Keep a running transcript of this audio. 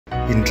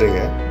இன்றைய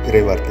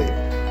இறைவார்த்தை.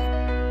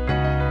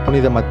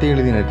 புனித மத்தேயு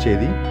எழுதிய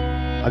நற்செய்தி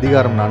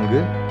அதிகாரம்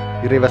 4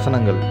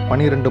 இறைவசனங்கள்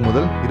 12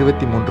 முதல்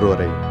 23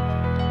 வரை.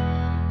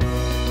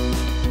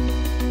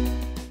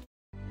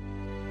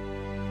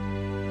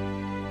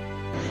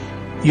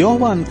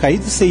 யோவான்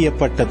கைது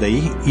செய்யப்பட்டதை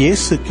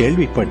இயேசு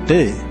கேள்விப்பட்டு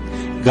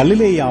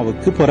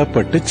கலிலேயாவுக்கு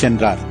புறப்பட்டு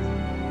சென்றார்.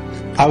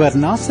 அவர்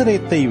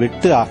நாசரேத்தை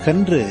விட்டு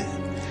அகன்று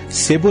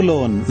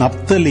செபுலோன்,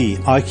 நப்தலி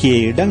ஆகிய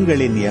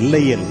இடங்களின்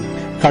எல்லையில்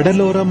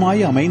கடலோரமாய்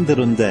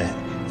அமைந்திருந்த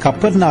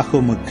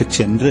கப்பர்நாகுமுக்கு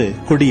சென்று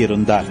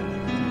குடியிருந்தார்.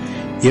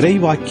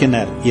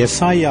 இறைவாக்கினர்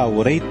எசாயா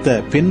உரைத்த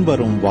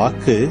பின்வரும்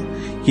வாக்கு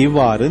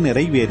இவ்வாறு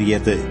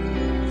நிறைவேறியது: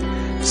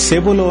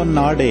 செபுலோன்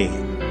நாடே,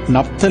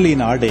 நப்தலி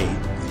நாடே,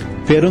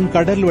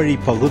 பெருங்கடல் வழி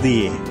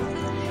பகுதியே,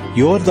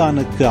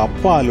 யோர்தானுக்கு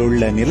அப்பால்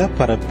உள்ள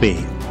நிலப்பரப்பே,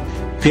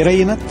 பிற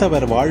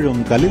இனத்தவர்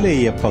வாழும்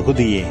கலிலேய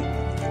பகுதியே,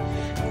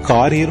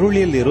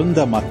 காரிருளில்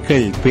இருந்த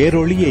மக்கள்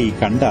பேரொளியை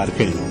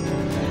கண்டார்கள்.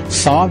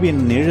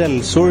 சாவின் நிழல்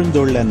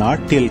சூழ்ந்துள்ள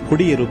நாட்டில்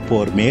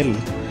குடியிருப்போர் மேல்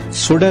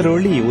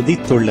சுடரொளி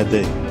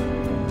உதித்துள்ளது.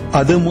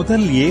 அது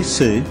முதல்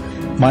இயேசு,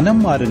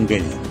 மனம்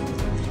மாறுங்கள்,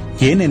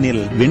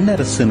 ஏனெனில்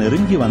விண்ணரசு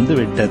நெருங்கி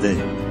வந்துவிட்டது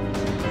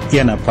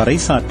என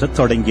பறைசாற்றத்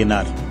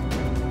தொடங்கினார்.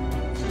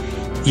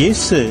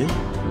 இயேசு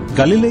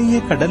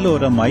கலிலேய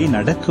கடலோரமாய்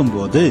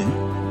நடக்கும்போது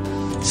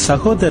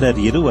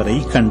சகோதரர் இருவரை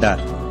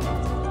கண்டார்.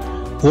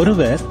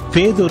 ஒருவர்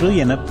பேதுரு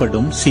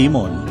எனப்படும்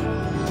சீமோன்,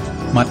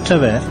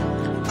 மற்றவர்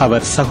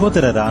அவர்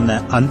சகோதரரான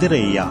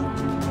இந்திரயா.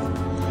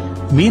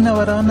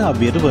 மீனவரான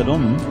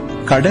அவ்விருவரும்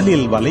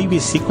கடலில் வலை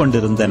வீசிக்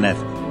கொண்டிருந்தனர்.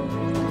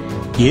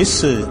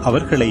 இயேசு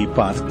அவர்களை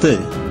பார்த்து,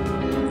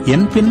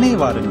 என் பின்னே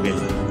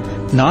வாருங்கள்,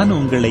 நான்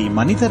உங்களை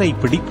மனிதரை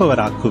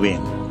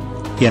பிடிப்பவராக்குவேன்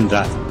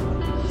என்றார்.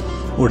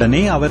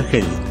 உடனே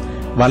அவர்கள்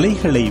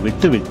வலைகளை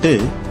விட்டுவிட்டு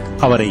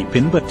அவரை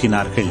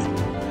பின்பற்றினார்கள்.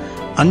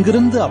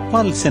 அங்கிருந்து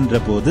அப்பால்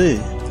சென்றபோது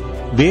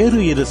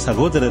வேறு இரு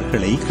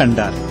சகோதரர்களை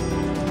கண்டார்.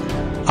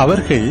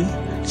 அவர்கள்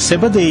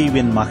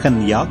செபதேயுவின் மகன்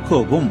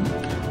யாக்கோபும்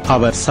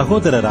அவர்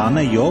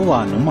சகோதரரான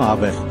யோவானும்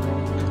ஆவர்.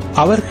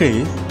 அவர்கள்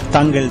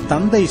தங்கள்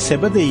தந்தை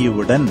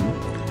செபதேயுவுடன்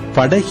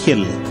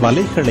படகில்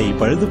வலைகளை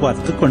பழுது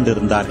பார்த்துக்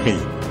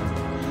கொண்டிருந்தார்கள்.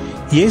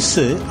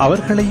 இயேசு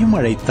அவர்களையும்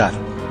அழைத்தார்.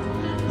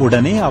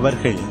 உடனே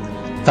அவர்கள்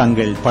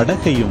தங்கள்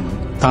படகையும்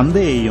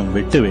தந்தையையும்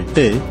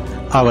விட்டுவிட்டு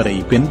அவரை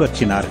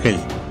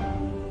பின்பற்றினார்கள்.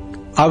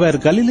 அவர்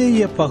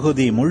கலிலேய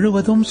பகுதி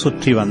முழுவதும்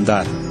சுற்றி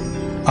வந்தார்.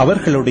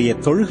 அவர்களுடைய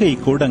தொழுகை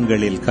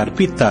கூடங்களில்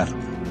கற்பித்தார்.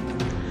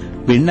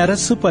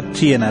 விண்ணரசு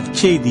பற்றிய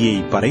நற்செய்தியை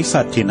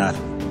பறைசாற்றினார்.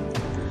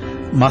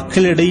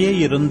 மக்களிடையே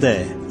இருந்த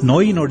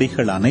நோய்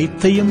நொடிகள்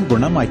அனைத்தையும்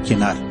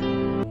குணமாக்கினார்.